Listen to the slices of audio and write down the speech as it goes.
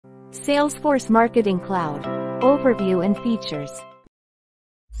Salesforce Marketing Cloud. Overview and features.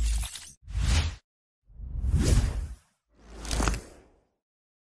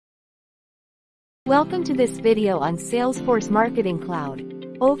 Welcome to this video on Salesforce Marketing Cloud.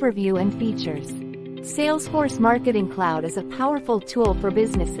 Overview and features. Salesforce Marketing Cloud is a powerful tool for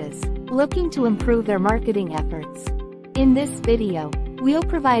businesses looking to improve their marketing efforts. In this video, we'll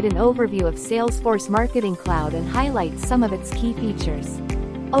provide an overview of Salesforce Marketing Cloud and highlight some of its key features.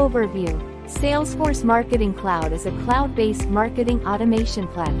 Overview. Salesforce Marketing Cloud is a cloud-based marketing automation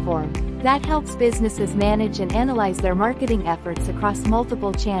platform that helps businesses manage and analyze their marketing efforts across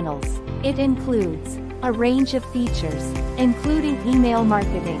multiple channels. It includes a range of features, including email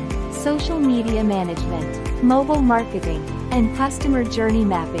marketing, social media management, mobile marketing, and customer journey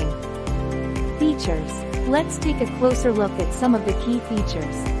mapping. Features. Let's take a closer look at some of the key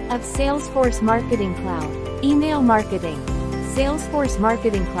features of Salesforce Marketing Cloud. Email marketing. Salesforce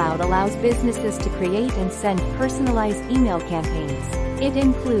Marketing Cloud allows businesses to create and send personalized email campaigns. It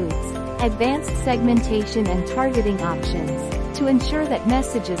includes advanced segmentation and targeting options to ensure that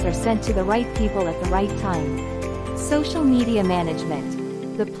messages are sent to the right people at the right time. Social media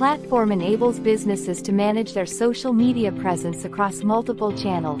management. The platform enables businesses to manage their social media presence across multiple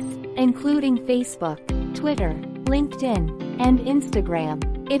channels, including Facebook, Twitter, LinkedIn, and Instagram.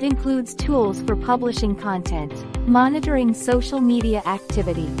 It includes tools for publishing content, monitoring social media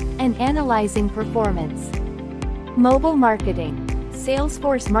activity, and analyzing performance. Mobile marketing.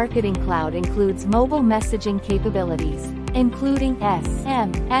 Salesforce Marketing Cloud includes mobile messaging capabilities, including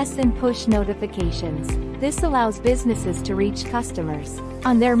SMS and push notifications. This allows businesses to reach customers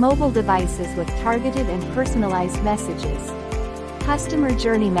on their mobile devices with targeted and personalized messages. Customer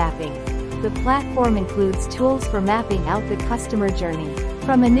journey mapping. The platform includes tools for mapping out the customer journey,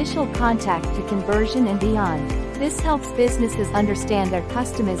 from initial contact to conversion and beyond. This helps businesses understand their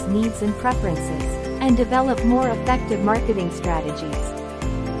customers' needs and preferences, and develop more effective marketing strategies.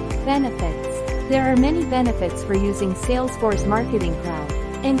 Benefits. There are many benefits for using Salesforce Marketing Cloud,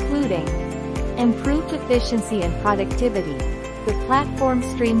 including improved efficiency and productivity. The platform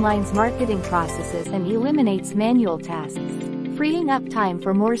streamlines marketing processes and eliminates manual tasks, freeing up time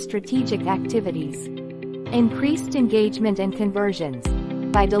for more strategic activities. Increased engagement and conversions.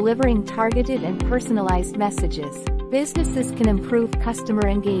 By delivering targeted and personalized messages, businesses can improve customer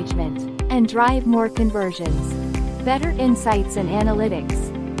engagement and drive more conversions. Better insights and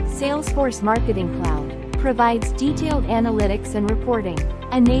analytics. Salesforce Marketing Cloud provides detailed analytics and reporting,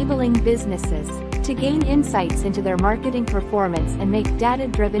 enabling businesses to gain insights into their marketing performance and make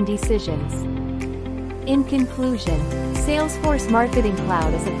data-driven decisions. In conclusion, Salesforce Marketing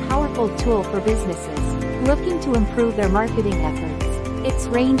Cloud is a powerful tool for businesses looking to improve their marketing efforts. Its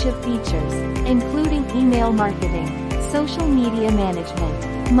range of features, including email marketing, social media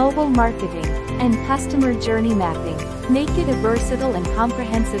management, mobile marketing, and customer journey mapping, make it a versatile and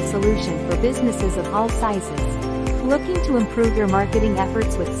comprehensive solution for businesses of all sizes. Looking to improve your marketing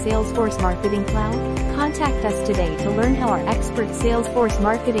efforts with Salesforce Marketing Cloud? Contact us today to learn how our expert Salesforce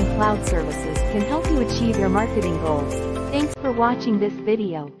Marketing Cloud Services can help you achieve your marketing goals. Thanks for watching this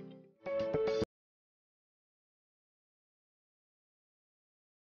video.